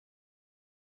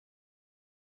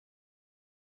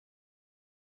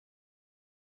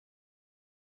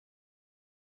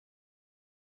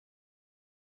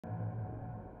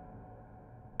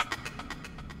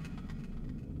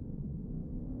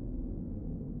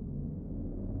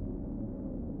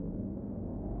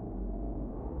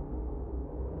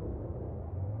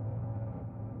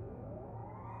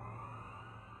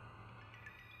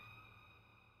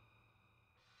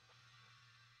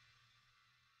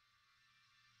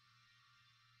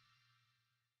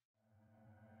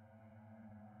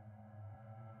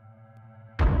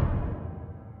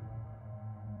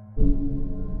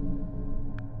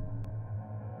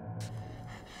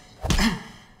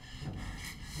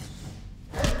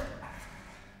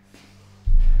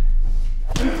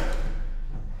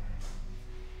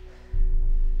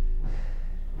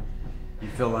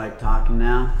feel like talking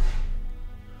now?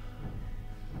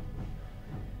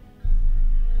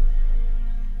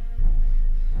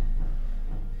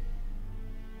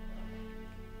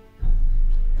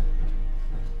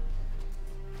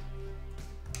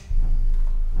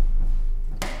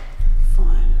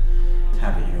 Fine.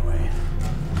 Have it your way.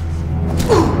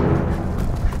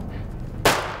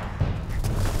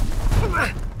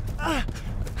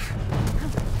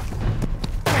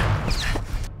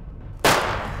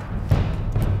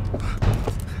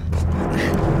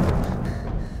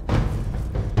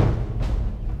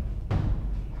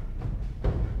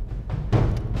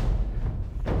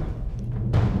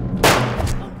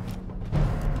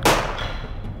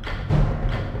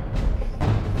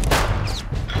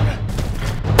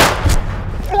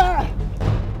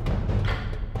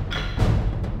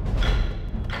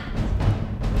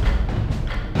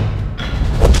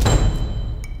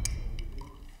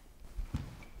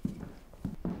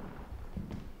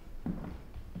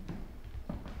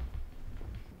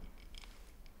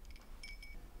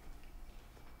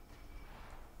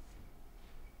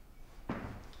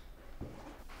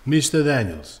 Mr.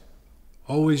 Daniels,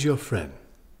 always your friend.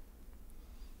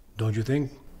 Don't you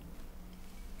think?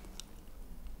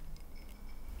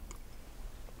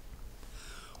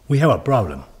 We have a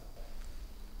problem.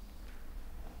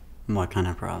 What kind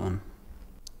of problem?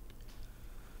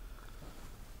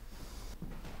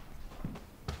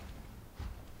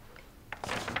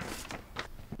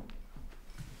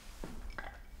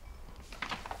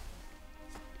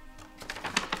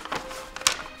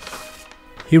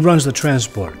 He runs the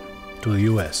transport to the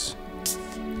US.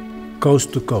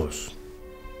 Coast to coast.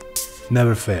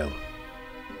 Never fail.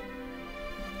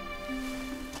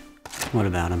 What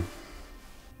about him?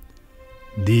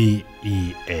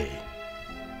 DEA.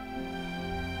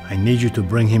 I need you to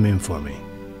bring him in for me.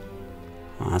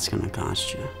 Well, that's gonna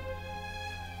cost you.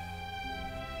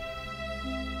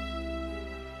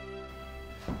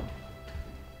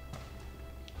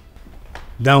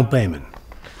 Down payment.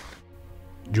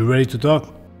 You ready to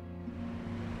talk?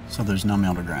 So there's no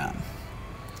middle ground.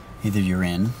 Either you're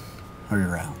in or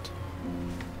you're out.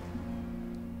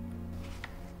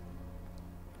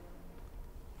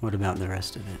 What about the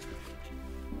rest of it?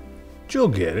 You'll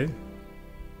get it.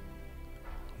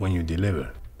 When you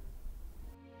deliver.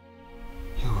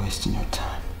 You're wasting your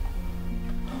time.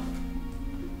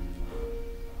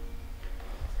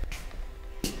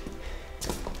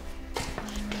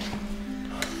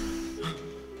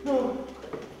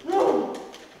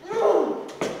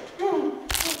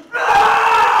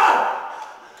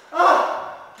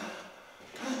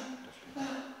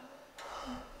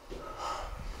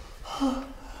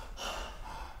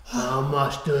 How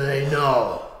much do they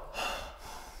know?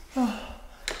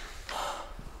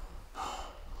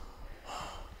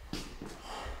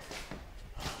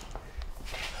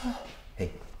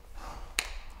 Hey.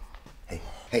 Hey.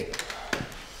 Hey.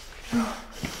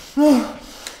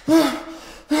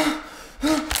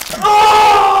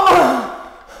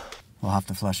 We'll have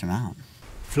to flush him out.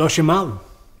 Flush him out?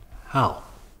 How?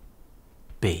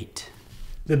 Bait.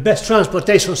 The best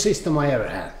transportation system I ever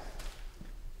had.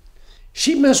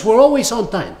 Shipments were always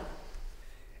on time.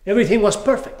 Everything was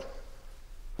perfect.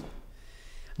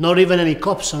 Not even any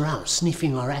cops around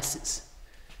sniffing our asses.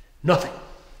 Nothing.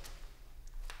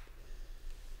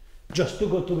 Just too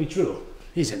good to be true,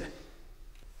 isn't it?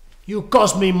 You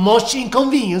caused me much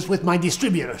inconvenience with my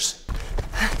distributors.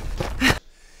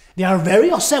 They are very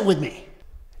upset with me.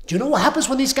 Do you know what happens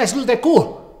when these guys lose their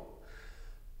cool?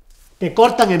 Te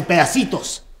cortan en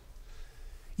pedacitos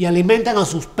y alimentan a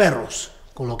sus perros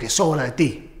con lo que sobra de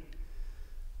ti.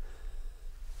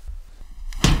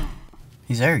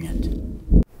 He's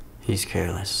arrogant. He's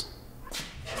careless.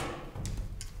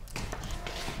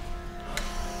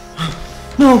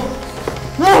 No!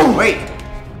 No! Wait!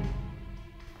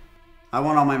 I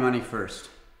want all my money first.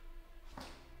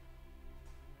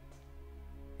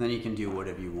 Then you can do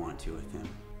whatever you want to with him.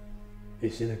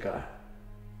 He's in the car.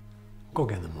 Go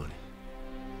get the money.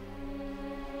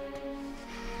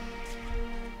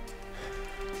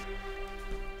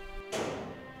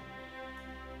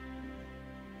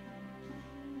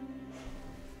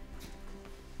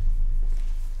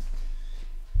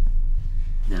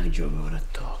 Now you're gonna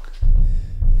talk,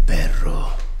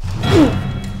 perro.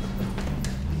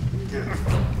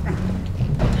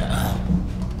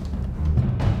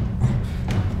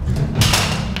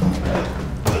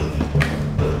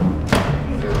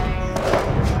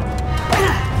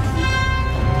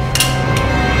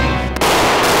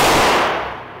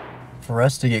 For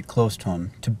us to get close to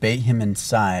him, to bait him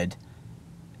inside,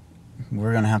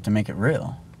 we're gonna have to make it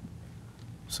real.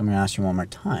 So I'm gonna ask you one more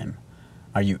time.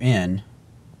 Are you in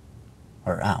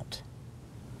are out.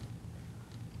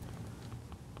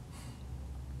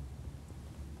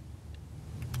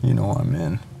 You know I'm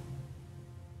in.